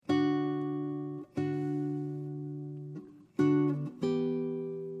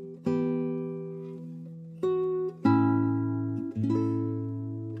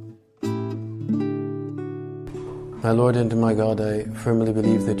My Lord and my God, I firmly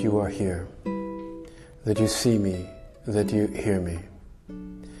believe that you are here, that you see me, that you hear me.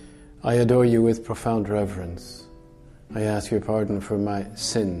 I adore you with profound reverence. I ask your pardon for my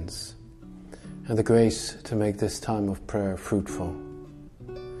sins and the grace to make this time of prayer fruitful.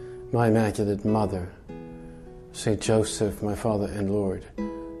 My Immaculate Mother, Saint Joseph, my Father and Lord,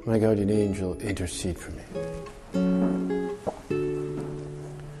 my guardian angel, intercede for me.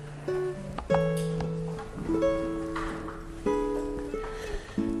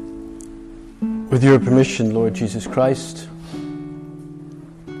 With your permission, Lord Jesus Christ,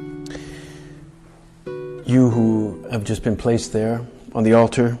 you who have just been placed there on the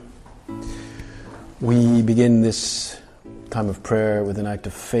altar, we begin this time of prayer with an act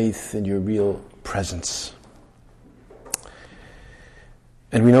of faith in your real presence.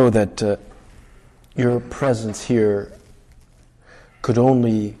 And we know that your presence here could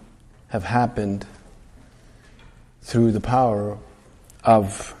only have happened through the power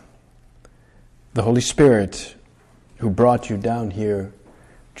of the Holy Spirit who brought you down here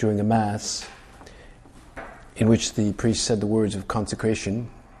during a Mass in which the priest said the words of consecration,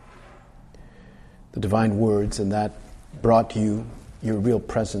 the divine words, and that brought you your real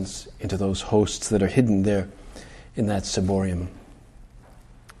presence into those hosts that are hidden there in that ciborium.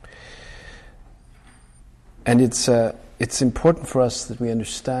 And it's important for us that we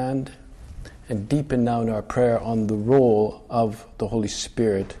understand and deepen now in our prayer on the role of the Holy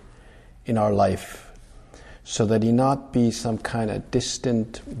Spirit in our life, so that he not be some kind of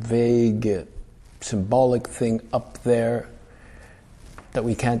distant, vague, symbolic thing up there that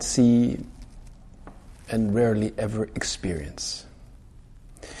we can't see and rarely ever experience.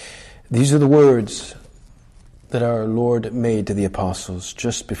 These are the words that our Lord made to the apostles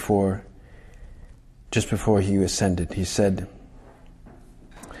just before he ascended. He said,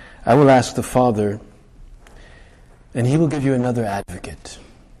 "I will ask the Father, and he will give you another advocate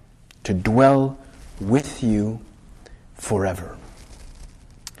to dwell with you forever.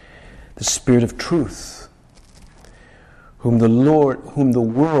 The Spirit of truth, whom the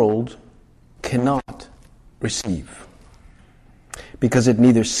world cannot receive, because it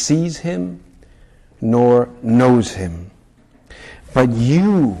neither sees him nor knows him. But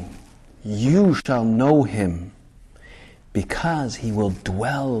you shall know him, because he will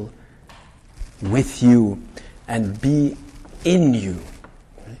dwell with you and be in you."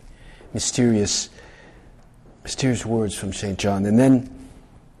 Mysterious words from St. John. And then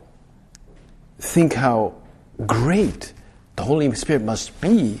think how great the Holy Spirit must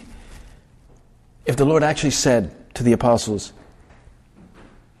be if the Lord actually said to the apostles,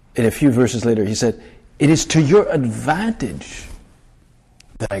 in a few verses later, he said, "It is to your advantage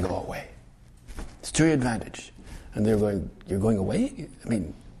that I go away." It's to your advantage. And they're going, "You're going away?" I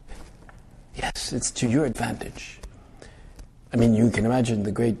mean, yes, it's to your advantage. I mean, you can imagine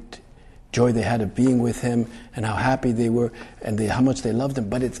the great joy they had of being with him and how happy they were and how much they loved him.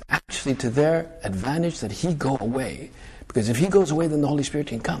 But it's actually to their advantage that he go away. Because if he goes away, then the Holy Spirit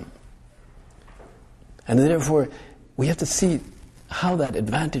can come. And therefore, we have to see how that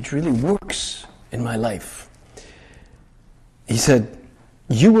advantage really works in my life. He said,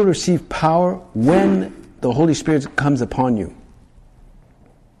 "You will receive power when the Holy Spirit comes upon you.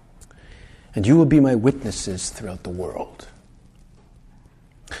 And you will be my witnesses throughout the world."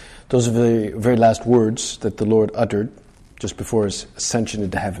 Those are the very last words that the Lord uttered just before his ascension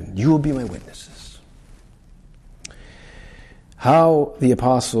into heaven. You will be my witnesses. How the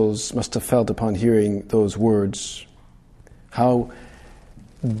apostles must have felt upon hearing those words, how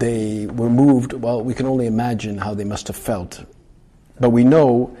they were moved, well, we can only imagine how they must have felt. But we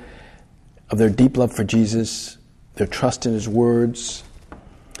know of their deep love for Jesus, their trust in his words.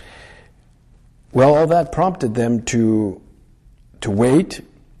 Well, all that prompted them to wait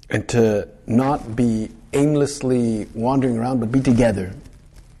and to not be aimlessly wandering around, but be together,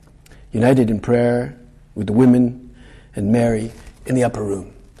 united in prayer with the women and Mary in the upper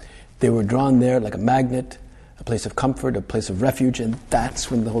room. They were drawn there like a magnet, a place of comfort, a place of refuge, and that's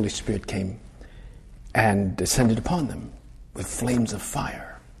when the Holy Spirit came and descended upon them with flames of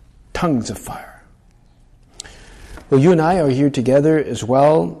fire, tongues of fire. Well, you and I are here together as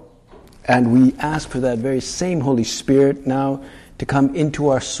well, and we ask for that very same Holy Spirit now to come into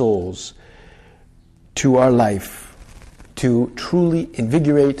our souls, to our life, to truly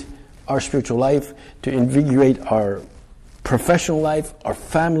invigorate our spiritual life, to invigorate our professional life, our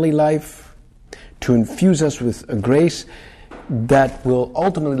family life, to infuse us with a grace that will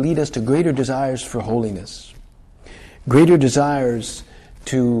ultimately lead us to greater desires for holiness, greater desires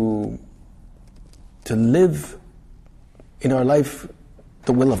to live in our life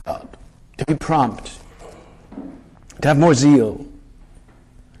the will of God, to be prompt, to have more zeal,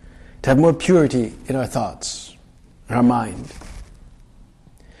 to have more purity in our thoughts, in our mind.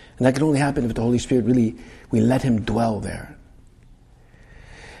 And that can only happen if the Holy Spirit really, we let Him dwell there.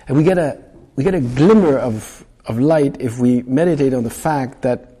 And we get a glimmer of light if we meditate on the fact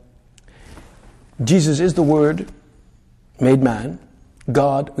that Jesus is the Word made man.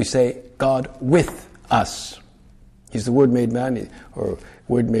 God, we say, God with us. He's the Word made man, or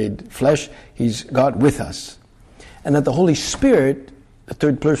Word made flesh. He's God with us. And that the Holy Spirit, the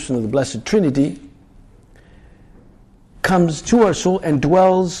third person of the Blessed Trinity, comes to our soul and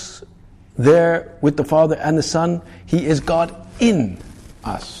dwells there with the Father and the Son. He is God in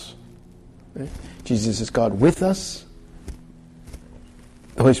us. Okay? Jesus is God with us.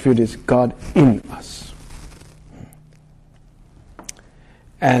 The Holy Spirit is God in us.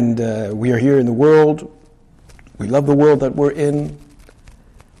 And we are here in the world. We love the world that we're in.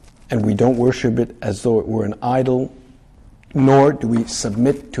 And we don't worship it as though it were an idol. Nor do we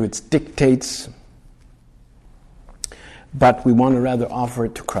submit to its dictates. But we want to rather offer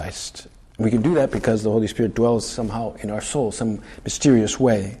it to Christ. We can do that because the Holy Spirit dwells somehow in our soul, some mysterious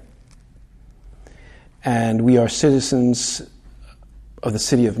way. And we are citizens of the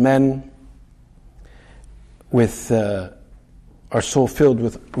city of men, with our soul filled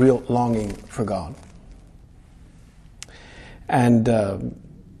with real longing for God. And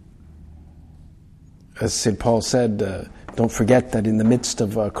as St. Paul said, don't forget that in the midst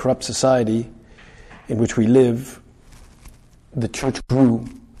of a corrupt society in which we live, the church grew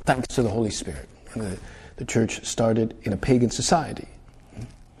thanks to the Holy Spirit. The church started in a pagan society.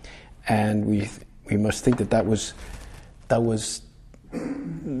 And we must think that was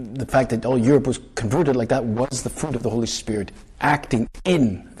the fact that all Europe was converted like that was the fruit of the Holy Spirit acting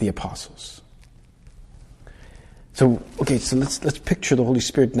in the apostles. So let's picture the Holy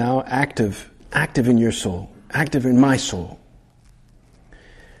Spirit now active in your soul, active in my soul.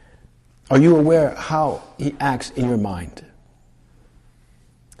 Are you aware how He acts in your mind?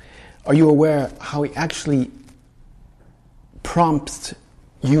 Are you aware how He actually prompts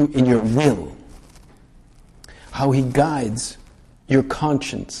you in your will? How He guides your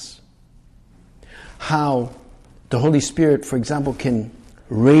conscience? How the Holy Spirit, for example, can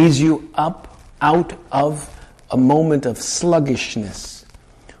raise you up out of a moment of sluggishness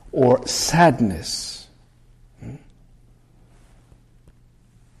or sadness?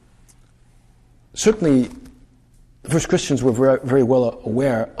 Certainly, the first Christians were very, very well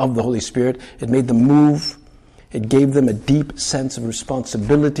aware of the Holy Spirit. It made them move. It gave them a deep sense of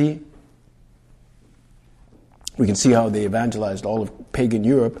responsibility. We can see how they evangelized all of pagan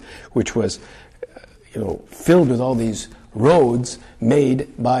Europe, which was, filled with all these roads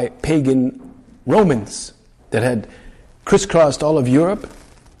made by pagan Romans that had crisscrossed all of Europe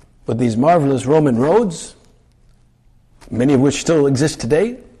with these marvelous Roman roads, many of which still exist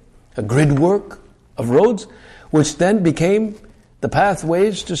today, a grid work of roads, which then became the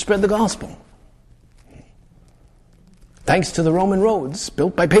pathways to spread the gospel. Thanks to the Roman roads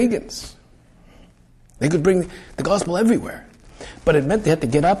built by pagans. They could bring the gospel everywhere. But it meant they had to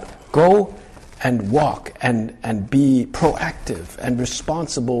get up, go and walk and be proactive and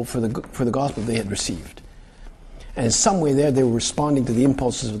responsible for the gospel they had received. And in some way there they were responding to the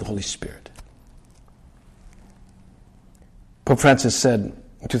impulses of the Holy Spirit. Pope Francis said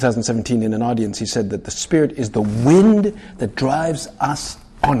in 2017 in an audience, he said that the Spirit is the wind that drives us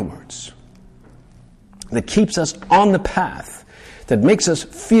onwards, that keeps us on the path, that makes us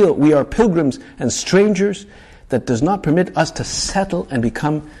feel we are pilgrims and strangers, that does not permit us to settle and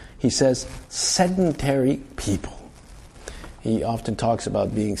become, he says, sedentary people. He often talks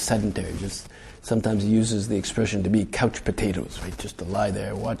about being sedentary. Sometimes he uses the expression to be couch potatoes, right? Just to lie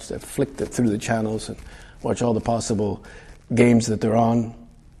there, flick through the channels and watch all the possible games that they're on.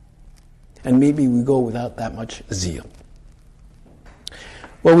 And maybe we go without that much zeal.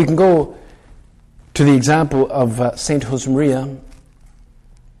 Well, we can go to the example of Saint Josemaria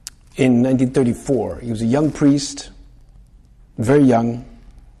in 1934. He was a young priest, very young,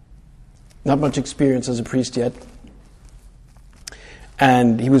 not much experience as a priest yet.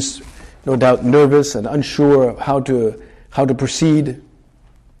 And he was no doubt nervous and unsure of how to proceed.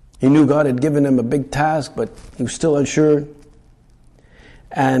 He knew God had given him a big task, but he was still unsure.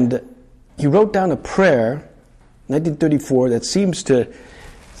 And he wrote down a prayer, 1934, that seems to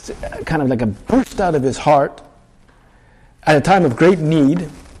kind of like a burst out of his heart at a time of great need,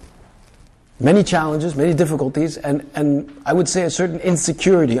 many challenges, many difficulties, and I would say a certain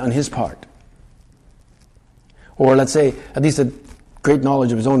insecurity on his part. Or let's say, at least a great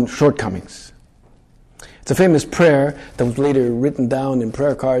knowledge of his own shortcomings. It's a famous prayer that was later written down in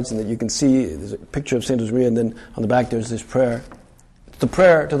prayer cards and that you can see. There's a picture of St. Josemaria, and then on the back there's this prayer. It's the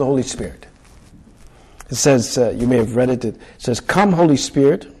prayer to the Holy Spirit. It says, you may have read it, it says, "Come, Holy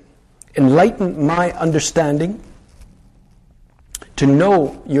Spirit, enlighten my understanding to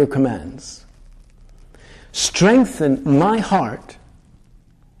know your commands. Strengthen my heart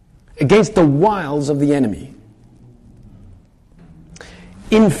against the wiles of the enemy.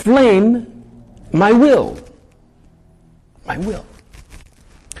 Inflame my will. My will.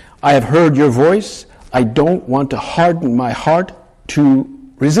 I have heard your voice. I don't want to harden my heart to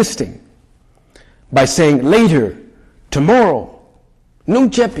resisting by saying later, tomorrow,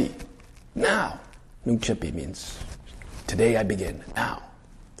 nunc cepi, now. Nunc cepi means today I begin, now.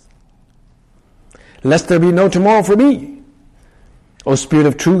 Lest there be no tomorrow for me. O Spirit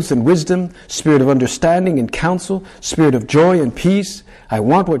of truth and wisdom, Spirit of understanding and counsel, Spirit of joy and peace, I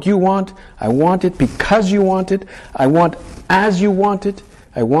want what you want. I want it because you want it. I want as you want it.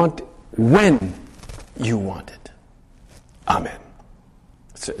 I want when you want it. Amen.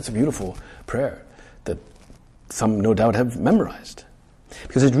 It's a beautiful prayer that some no doubt have memorized,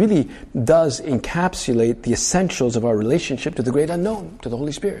 because it really does encapsulate the essentials of our relationship to the great unknown, to the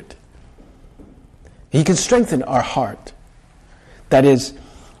Holy Spirit. He can strengthen our heart. That is,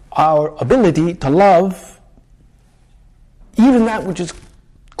 our ability to love even that which is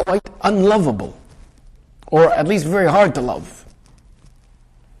quite unlovable, or at least very hard to love.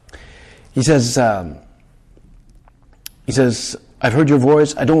 He says, I've heard your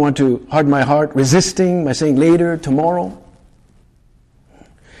voice. I don't want to harden my heart, resisting by saying later, tomorrow.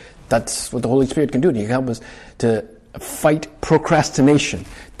 That's what the Holy Spirit can do. He can help us to fight procrastination.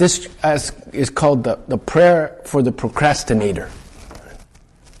 This is called the prayer for the procrastinator.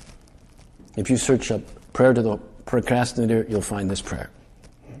 If you search up prayer to the procrastinator, you'll find this prayer.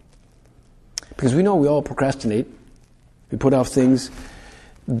 Because we know we all procrastinate. We put off things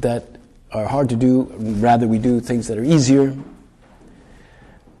that are hard to do. Rather, we do things that are easier.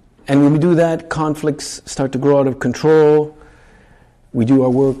 And when we do that, conflicts start to grow out of control. We do our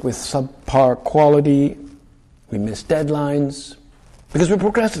work with subpar quality. We miss deadlines. Because we're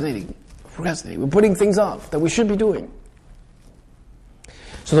procrastinating. We're putting things off that we should be doing.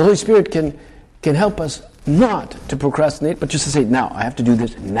 So the Holy Spirit can help us not to procrastinate, but just to say, now, I have to do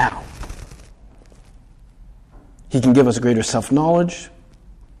this now. He can give us greater self-knowledge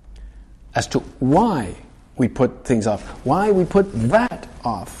as to why we put things off, why we put that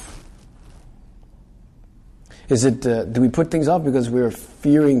off. Is it, do we put things off because we're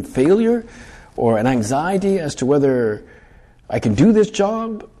fearing failure or an anxiety as to whether I can do this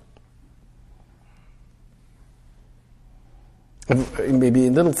job? Maybe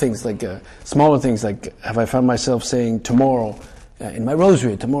little things like smaller things like, have I found myself saying tomorrow in my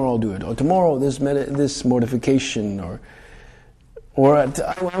rosary, tomorrow I'll do it, or tomorrow this mortification, or I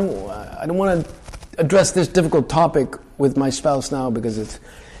don't want to address this difficult topic with my spouse now because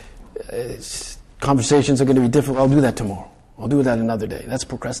it's conversations are going to be difficult. I'll do that tomorrow. I'll do that another day. That's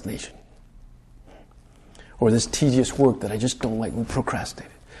procrastination. Or this tedious work that I just don't like, we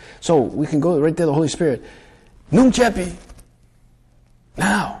procrastinate. So we can go right there, the Holy Spirit. Nunc cepi.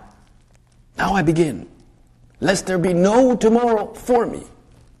 Now I begin, lest there be no tomorrow for me.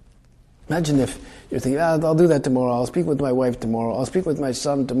 Imagine if you're thinking, I'll do that tomorrow, I'll speak with my wife tomorrow, I'll speak with my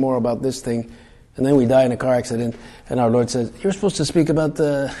son tomorrow about this thing, and then we die in a car accident, and our Lord says, you're supposed to speak about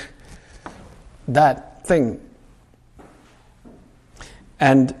that thing.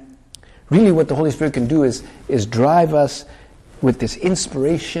 And really what the Holy Spirit can do is drive us with this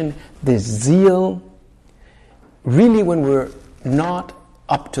inspiration, this zeal, really when we're not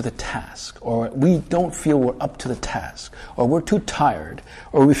up to the task, or we don't feel we're up to the task, or we're too tired,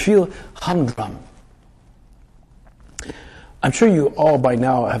 or we feel humdrum. I'm sure you all by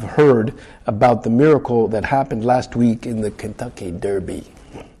now have heard about the miracle that happened last week in the Kentucky Derby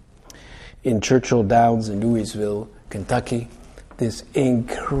in Churchill Downs in Louisville, Kentucky. This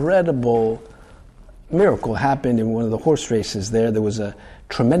incredible miracle happened in one of the horse races there. There was a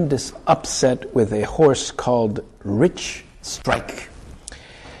tremendous upset with a horse called Rich Strike.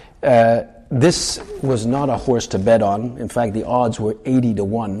 This was not a horse to bet on. In fact, the odds were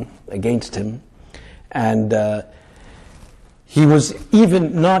 80-1 against him. And he was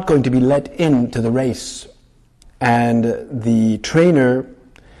even not going to be let into the race. And the trainer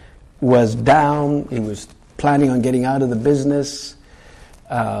was down. He was planning on getting out of the business.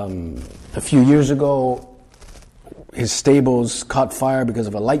 A few years ago, his stables caught fire because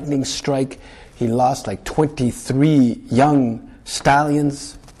of a lightning strike. He lost like 23 young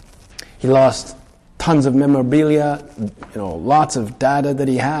stallions. He lost tons of memorabilia, lots of data that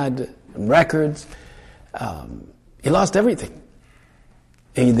he had and records. he lost everything.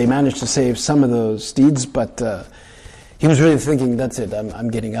 They managed to save some of those steeds, but he was really thinking, that's it, I'm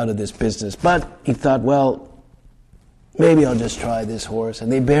getting out of this business. But he thought, well, maybe I'll just try this horse.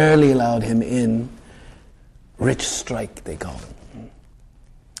 And they barely allowed him in. Rich Strike, they call him.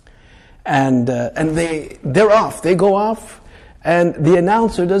 And they're off. They go off, and the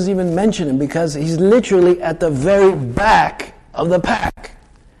announcer doesn't even mention him because he's literally at the very back of the pack.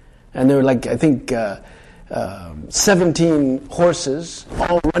 And there were like, I think, 17 horses,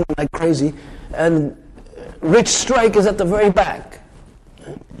 all running like crazy, and Rich Strike is at the very back.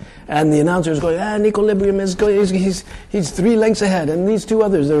 And the announcer is going, Equilibrium is going, he's 3 lengths ahead, and these 2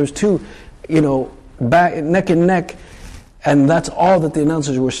 others, there was 2, back, neck and neck, and that's all that the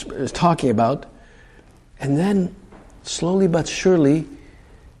announcers were talking about. And then, slowly but surely,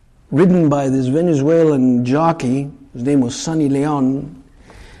 ridden by this Venezuelan jockey, his name was Sonny Leon,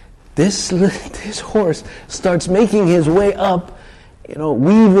 this horse starts making his way up,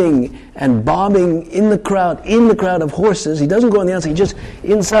 weaving and bobbing in the crowd of horses. He doesn't go on the outside, he just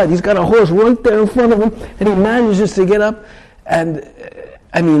inside. He's got a horse right there in front of him, and he manages to get up. And,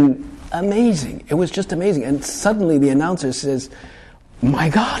 amazing. It was just amazing. And suddenly the announcer says, my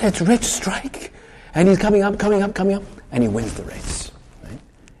God, it's Rich Strike. And he's coming up, and he wins the race. Right?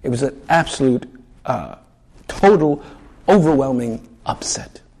 It was an absolute, total, overwhelming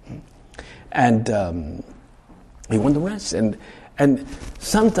upset. And he won the race. And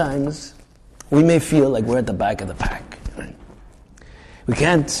sometimes we may feel like we're at the back of the pack. Right? We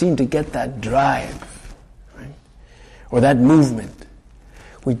can't seem to get that drive, right? Or that movement.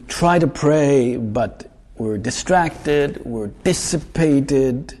 We try to pray, but we're distracted, we're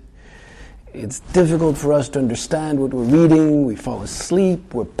dissipated. It's difficult for us to understand what we're reading. We fall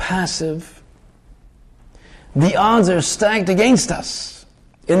asleep, we're passive. The odds are stacked against us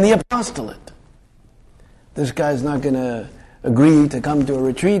in the apostolate. This guy's not going to agree to come to a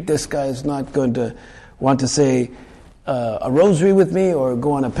retreat. This guy's not going to want to say a rosary with me or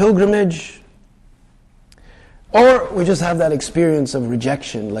go on a pilgrimage. Or we just have that experience of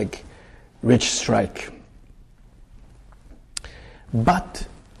rejection like Rich Strike. But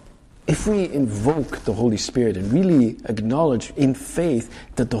if we invoke the Holy Spirit and really acknowledge in faith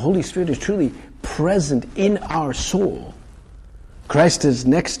that the Holy Spirit is truly present in our soul, Christ is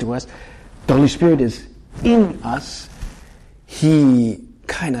next to us, the Holy Spirit is in us, He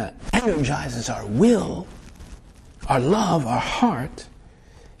kind of energizes our will, our love, our heart.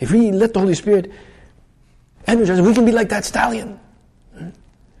 If we let the Holy Spirit energize, we can be like that stallion.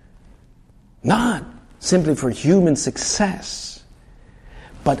 Not simply for human success,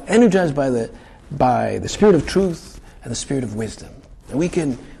 but energized by the Spirit of truth and the Spirit of wisdom. And we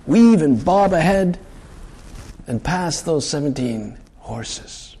can weave and bob ahead and pass those 17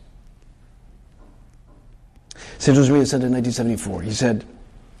 horses. St. Josemaria said in 1974, he said,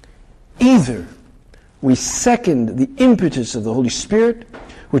 either we second the impetus of the Holy Spirit,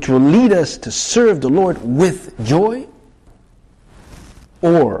 which will lead us to serve the Lord with joy,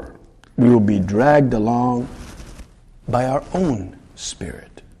 or we will be dragged along by our own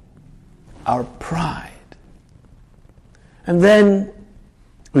spirit, our pride. And then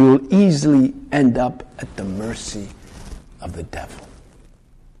we will easily end up at the mercy of the devil.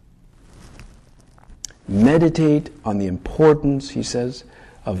 Meditate on the importance, he says,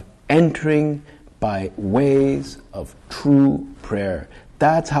 of entering by ways of true prayer.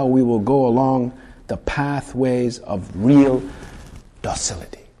 That's how we will go along the pathways of real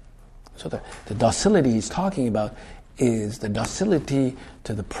docility. So the docility he's talking about is the docility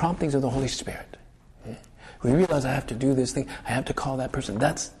to the promptings of the Holy Spirit. We realize I have to do this thing, I have to call that person.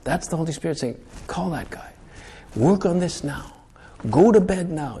 That's the Holy Spirit saying, call that guy. Work on this now. Go to bed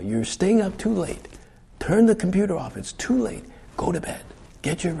now. You're staying up too late. Turn the computer off. It's too late. Go to bed.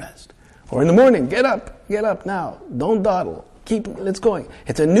 Get your rest. Or in the morning, get up now. Don't dawdle. Let's going.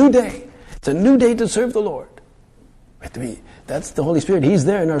 It's a new day. It's a new day to serve the Lord. That's the Holy Spirit. He's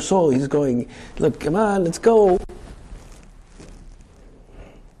there in our soul. He's going, look, come on, let's go.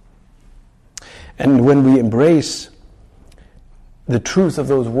 And when we embrace the truth of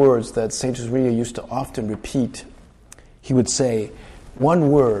those words that St. Josemaria used to often repeat, he would say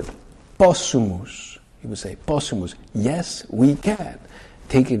one word, possumus. He would say, possumus, yes, we can.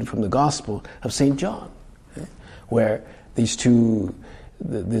 Taken from the Gospel of St. John, where these two,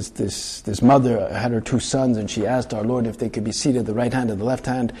 this mother had her 2 sons, and she asked our Lord if they could be seated at the right hand and the left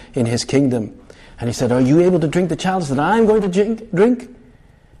hand in His kingdom. And He said, are you able to drink the chalice that I'm going to drink?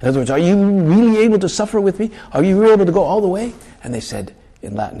 In other words, are you really able to suffer with me? Are you really able to go all the way? And they said,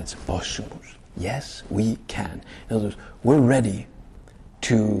 in Latin, it's possumus. Yes, we can. In other words, we're ready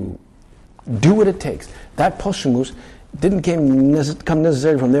to Do what it takes. That possumus didn't come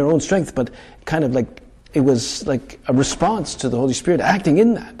necessarily from their own strength, but kind of like it was like a response to the Holy Spirit acting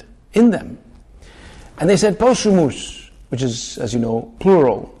in them. And they said possumus, which is, as you know,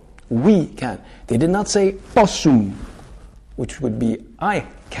 plural. We can. They did not say possum, which would be I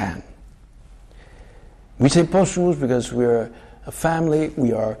can. We say possumus because we're a family,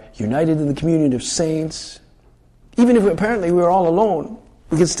 we are united in the community of saints. Even if apparently we're all alone,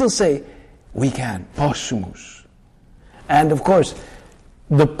 we can still say, we can, possumus. And of course,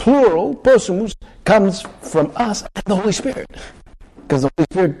 the plural, possumus, comes from us and the Holy Spirit. Because the Holy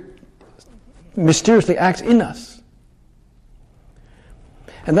Spirit mysteriously acts in us.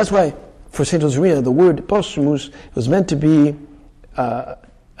 And that's why, for St. Josemaria, the word possumus was meant to be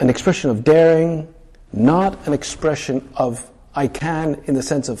an expression of daring, not an expression of I can in the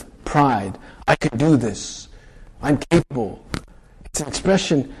sense of pride. I can do this. I'm capable. It's an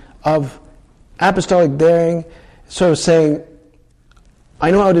expression of apostolic daring, sort of saying,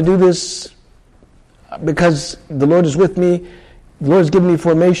 I know how to do this because the Lord is with me. The Lord has given me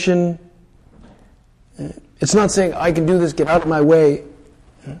formation. It's not saying, I can do this, get out of my way.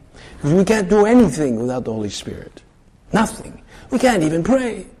 Because we can't do anything without the Holy Spirit. Nothing. We can't even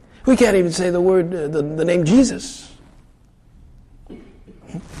pray. We can't even say the word, the name Jesus.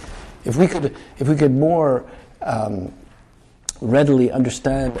 If we could more readily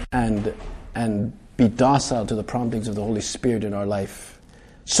understand and be docile to the promptings of the Holy Spirit in our life,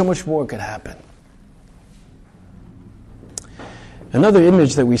 so much more could happen. Another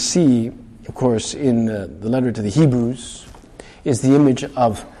image that we see, of course, in the letter to the Hebrews is the image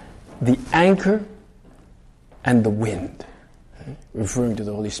of the anchor and the wind, referring to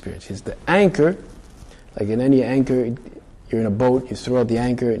the Holy Spirit. It's the anchor, like in any anchor, you're in a boat, you throw out the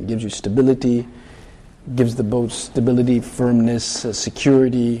anchor, it gives you stability, gives the boat stability, firmness,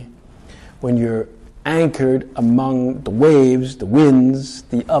 security. When you're anchored among the waves, the winds,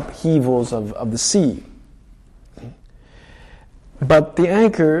 the upheavals of the sea. But the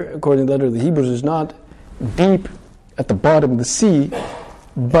anchor, according to the letter of the Hebrews, is not deep at the bottom of the sea,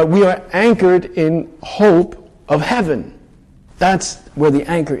 but we are anchored in hope of heaven. That's where the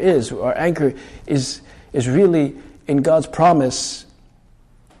anchor is. Our anchor is really in God's promise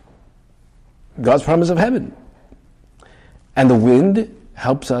of heaven. And the wind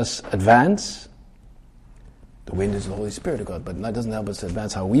helps us advance. The wind is the Holy Spirit of God, but that doesn't help us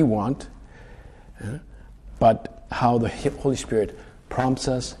advance how we want, but how the Holy Spirit prompts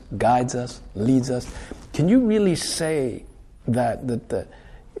us, guides us, leads us. Can you really say that the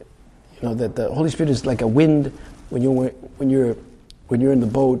Holy Spirit is like a wind? When you're in the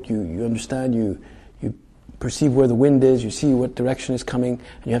boat, you understand, you perceive where the wind is, you see what direction is coming,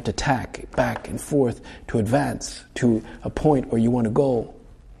 and you have to tack back and forth to advance to a point where you want to go.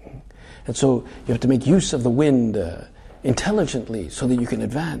 And so you have to make use of the wind intelligently so that you can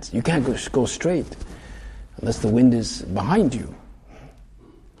advance. You can't go straight unless the wind is behind you.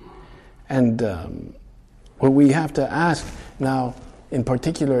 And what we have to ask now in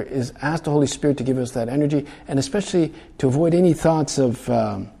particular is ask the Holy Spirit to give us that energy, and especially to avoid any thoughts of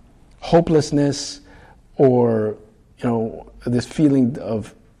hopelessness or this feeling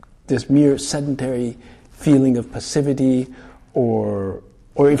of this mere sedentary feeling of passivity, or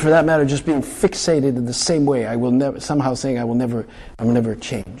for that matter, just being fixated in the same way. I will never, somehow saying I will never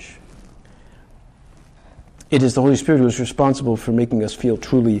change. It is the Holy Spirit who is responsible for making us feel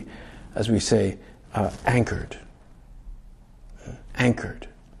truly, as we say, anchored. Anchored.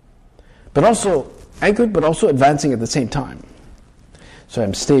 But also advancing at the same time. So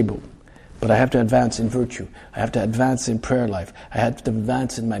I'm stable, but I have to advance in virtue. I have to advance in prayer life. I have to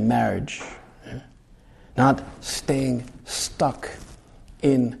advance in my marriage. Not staying stuck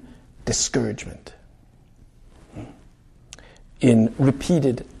in discouragement, in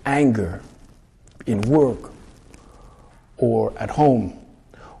repeated anger, in work, or at home,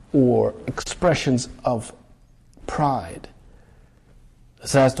 or expressions of pride.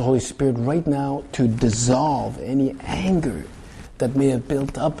 Let's ask the Holy Spirit right now to dissolve any anger that may have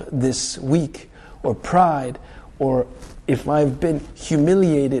built up this week, or pride, or if I've been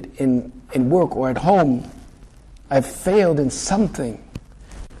humiliated in work or at home, I've failed in something.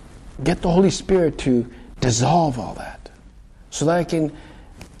 Get the Holy Spirit to dissolve all that so that I can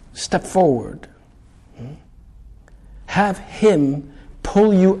step forward. Have Him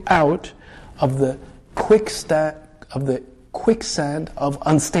pull you out of the quicksand of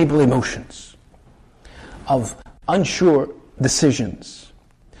unstable emotions, of unsure decisions,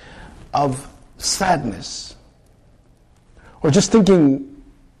 of sadness, or just thinking,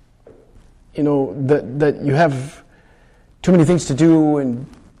 that you have too many things to do and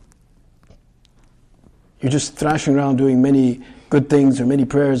You're just thrashing around doing many good things or many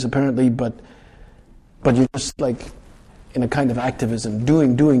prayers apparently, but you're just like in a kind of activism,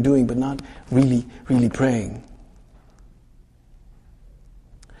 doing, but not really praying.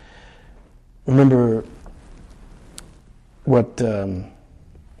 Remember what the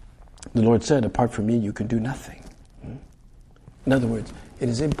Lord said, apart from me you can do nothing. In other words, it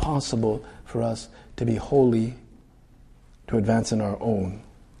is impossible for us to be holy, to advance in our own.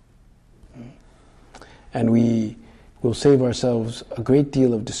 And we will save ourselves a great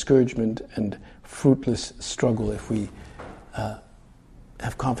deal of discouragement and fruitless struggle if we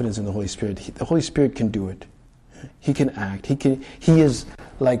have confidence in the Holy Spirit. The Holy Spirit can do it. He can act. He is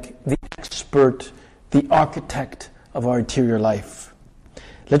like the expert, the architect of our interior life.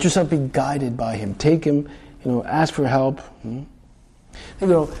 Let yourself be guided by Him. Take Him, ask for help.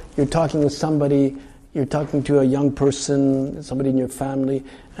 You're talking with somebody, you're talking to a young person, somebody in your family,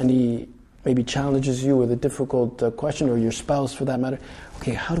 and he maybe challenges you with a difficult question, or your spouse for that matter.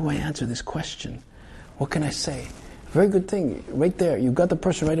 Okay, how do I answer this question? What can I say? Very good thing. Right there, you've got the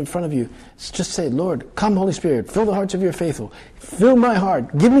person right in front of you. Just say, Lord, come Holy Spirit, fill the hearts of your faithful. Fill my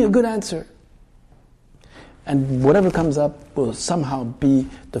heart. Give me a good answer. And whatever comes up will somehow be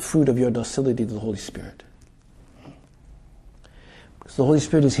the fruit of your docility to the Holy Spirit. Because the Holy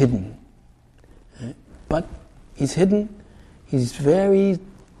Spirit is hidden. But He's hidden. He's very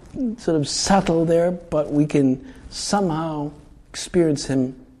sort of subtle there, but we can somehow experience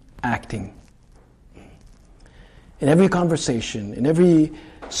Him acting. In every conversation, in every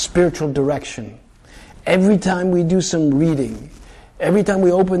spiritual direction, every time we do some reading, every time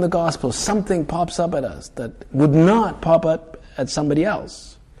we open the Gospel, something pops up at us that would not pop up at somebody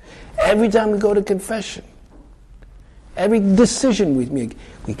else. Every time we go to confession, every decision we make,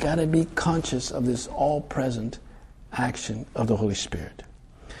 we got to be conscious of this all-present action of the Holy Spirit.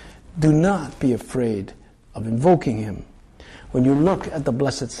 Do not be afraid of invoking Him. When you look at the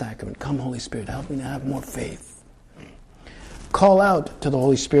Blessed Sacrament, come Holy Spirit, help me to have more faith. Call out to the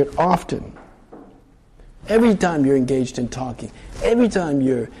Holy Spirit often. Every time you're engaged in talking, every time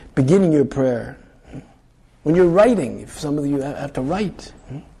you're beginning your prayer, when you're writing, if some of you have to write,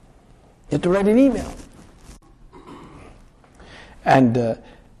 you have to write an email. And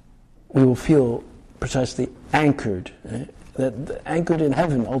we will feel precisely anchored, anchored in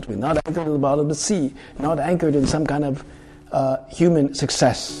heaven ultimately, not anchored at the bottom of the sea, not anchored in some kind of human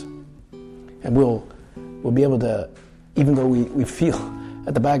success. And we'll be able to, even though we feel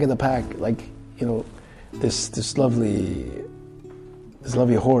at the back of the pack like, this lovely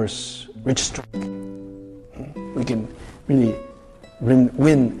horse, Rich Strike, we can really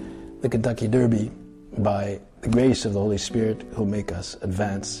win the Kentucky Derby by the grace of the Holy Spirit, who'll make us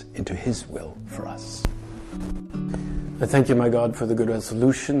advance into His will for us. I thank you, my God, for the good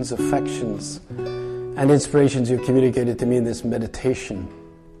resolutions, affections, and inspirations you've communicated to me in this meditation.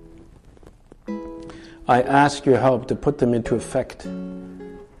 I ask your help to put them into effect.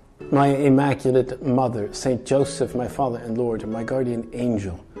 My Immaculate Mother, Saint Joseph, my Father and Lord, and my guardian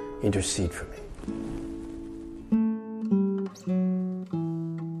angel, intercede for me.